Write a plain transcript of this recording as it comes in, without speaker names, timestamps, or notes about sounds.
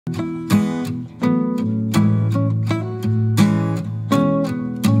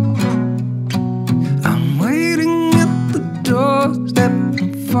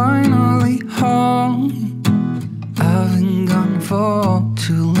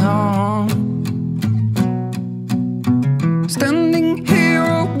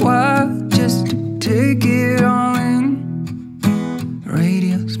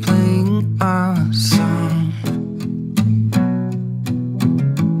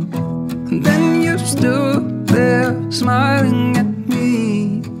smiling at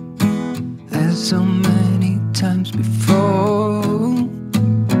me as so many times before.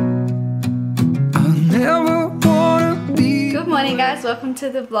 I'll never wanna be. Good morning guys, welcome to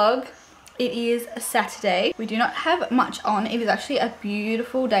the vlog. It is a Saturday. We do not have much on. It is actually a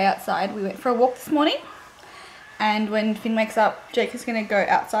beautiful day outside. We went for a walk this morning, and when Finn wakes up, Jake is going to go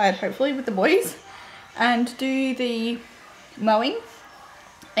outside, hopefully with the boys, and do the mowing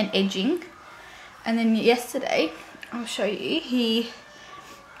and edging. And then yesterday, I'll show you, he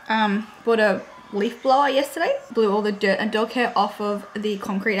bought a leaf blower yesterday, blew all the dirt and dog hair off of the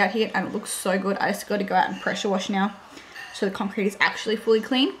concrete out here, and it looks so good. I just got to go out and pressure wash now so the concrete is actually fully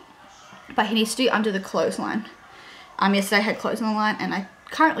clean. But he needs to do under the clothesline. Yesterday I had clothes on the line, and I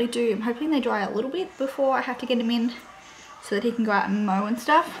currently do. I'm hoping they dry a little bit before I have to get him in so that he can go out and mow and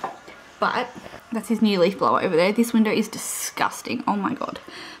stuff. But that's his new leaf blower over there. This window is disgusting. Oh my god.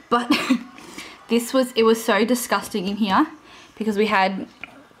 But it was so disgusting in here because we had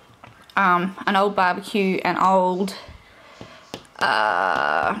an old barbecue, an old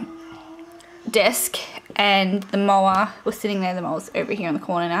desk, and the mower was sitting there. The mower's over here in the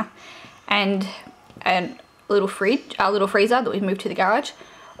corner now, and a little fridge, a little freezer that we moved to the garage,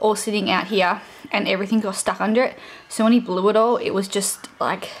 all sitting out here, and everything got stuck under it. So when he blew it all, it was just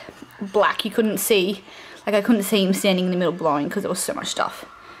like black. You couldn't see, like I couldn't see him standing in the middle blowing because there was so much stuff.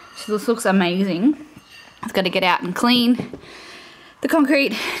 So this looks amazing. I've got to get out and clean the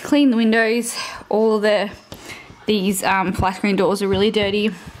concrete, clean the windows. All of these flat screen doors are really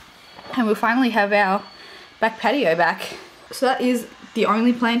dirty, and we'll finally have our back patio back. So that is the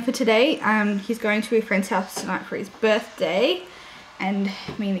only plan for today. He's going to a friend's house tonight for his birthday, and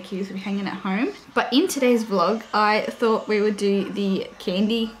me and the kids will be hanging at home. But in today's vlog, I thought we would do the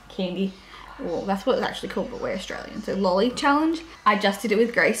candy, well, that's what it's actually called, but we're Australian, so lolly challenge. I just did it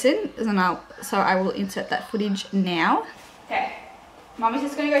with Grayson, so I will insert that footage now. Okay, Mommy's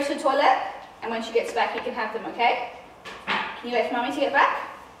just gonna go to the toilet, and when she gets back, you can have them, okay? Can you wait for Mommy to get back?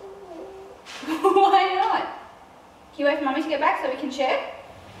 Why not? Can you wait for Mommy to get back so we can share?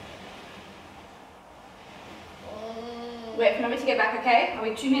 Wait for Mommy to get back, okay? Are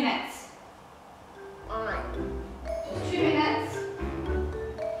we 2 minutes? Alright. Just 2 minutes.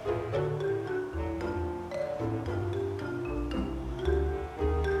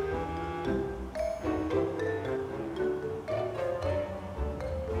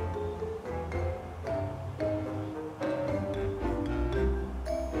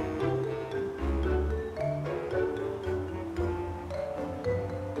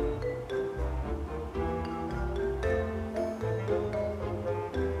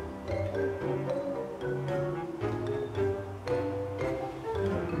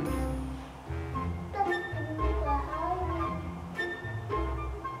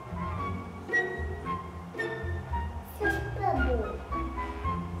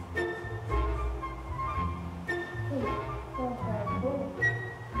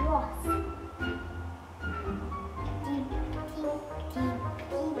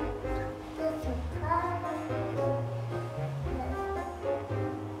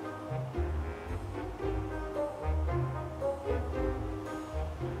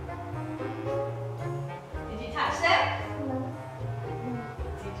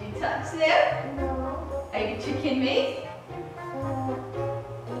 No. Are you tricking me? Yeah.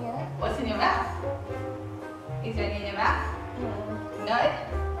 What's in your mouth? Is there any in your mouth? No?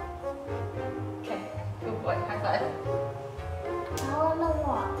 Okay, good boy, high five. I want to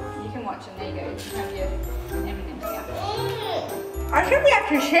watch. You can watch them, there you go. You can have your M&M's here. I think we have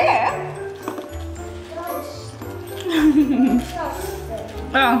to share.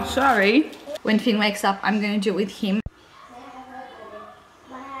 Oh, sorry. When Finn wakes up, I'm going to do it with him.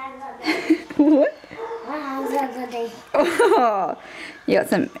 What? Oh, you got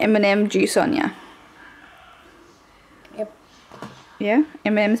some M&M juice on you. Yep. Yeah?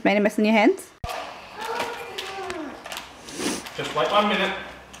 M&M's made a mess in your hands? Just wait 1 minute.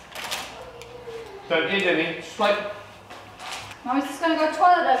 Don't eat any. Just wait. Mommy's just going to go to the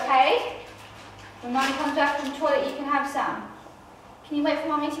toilet, okay? When Mommy comes back from the toilet, you can have some. Can you wait for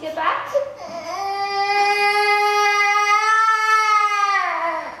Mommy to get back?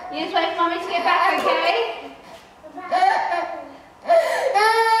 You just wait for Mommy to get back, okay?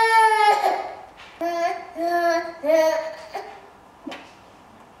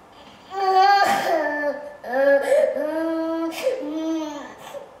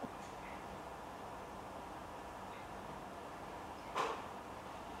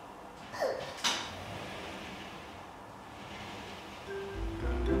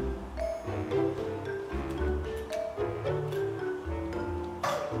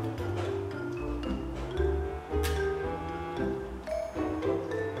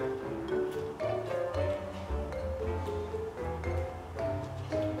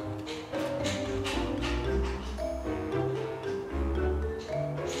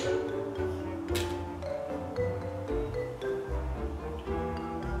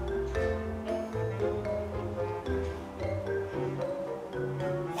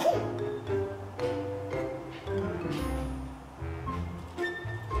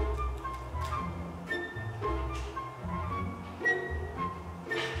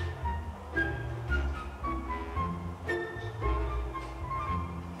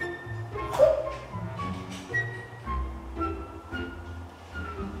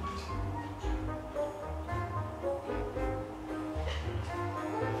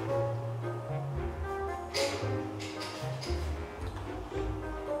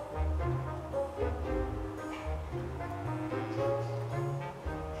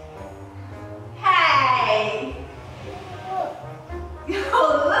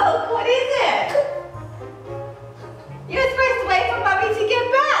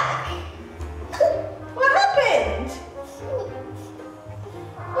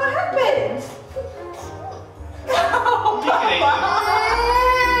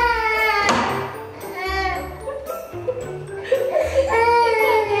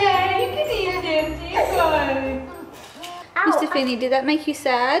 Did that make you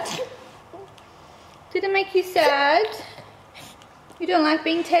sad? Did it make you sad? You don't like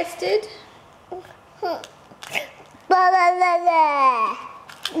being tested? Your brother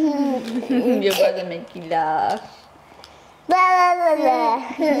make you laugh.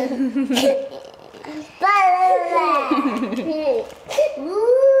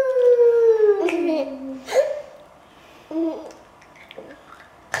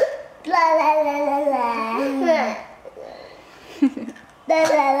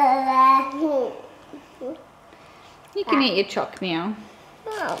 You can eat your choc now.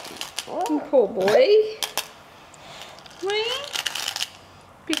 Poor boy.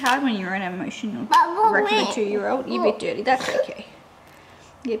 Bit hard when you're an emotional wreck of a 2-year-old. You're a bit dirty. That's okay.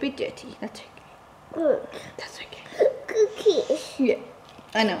 You're a bit dirty. That's okay. That's okay. Cookies. Yeah.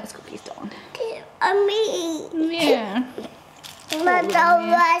 I know it's cookies, darling. Me. Yeah. But don't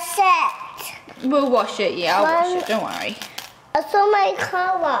wash it. We'll wash it. Yeah, I'll wash it. Don't worry. I saw my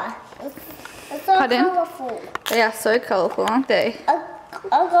color. It's so Pardon? colorful. They are so colourful, aren't they? I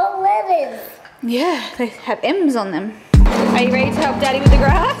got ribbons. Yeah, they have M's on them. Are you ready to help Daddy with the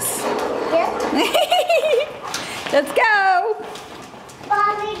grass? Yes. Let's go.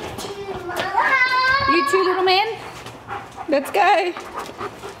 Mommy, too, Mama. You two little men. Let's go.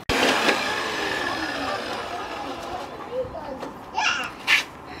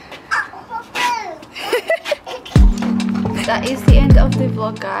 That is the end of the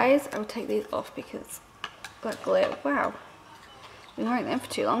vlog, guys. I'll take these off because that glare. Wow. Been wearing them for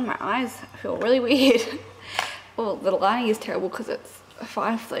too long. My eyes feel really weird. Well, the lighting is terrible because it's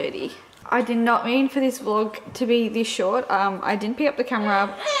 5:30. I did not mean for this vlog to be this short. I didn't pick up the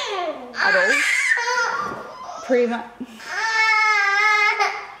camera at all. Pretty much.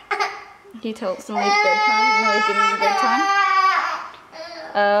 Can you tell it's nearly bedtime? Nearly getting bedtime.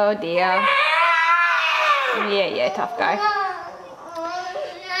 Oh dear. Yeah, tough guy.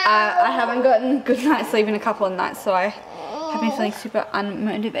 I haven't gotten good night's sleep in a couple of nights, so I have been feeling super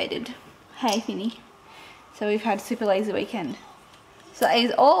unmotivated. Hey, Finny. So we've had a super lazy weekend. So that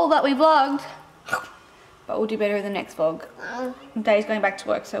is all that we vlogged. But we'll do better in the next vlog. Dave's going back to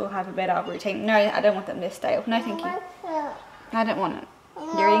work, so we'll have a better routine. No, I don't want them to stale. No, thank you. I don't want it.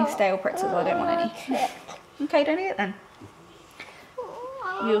 You're eating stale pretzels. I don't want any. Okay, don't eat it then.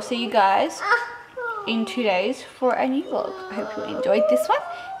 We'll see you guys in 2 days for a new vlog. I hope you enjoyed this one.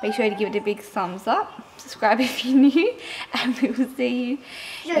 Make sure to give it a big thumbs up. Subscribe if you're new. And we will see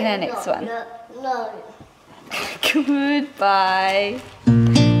you in our next one. No. Goodbye.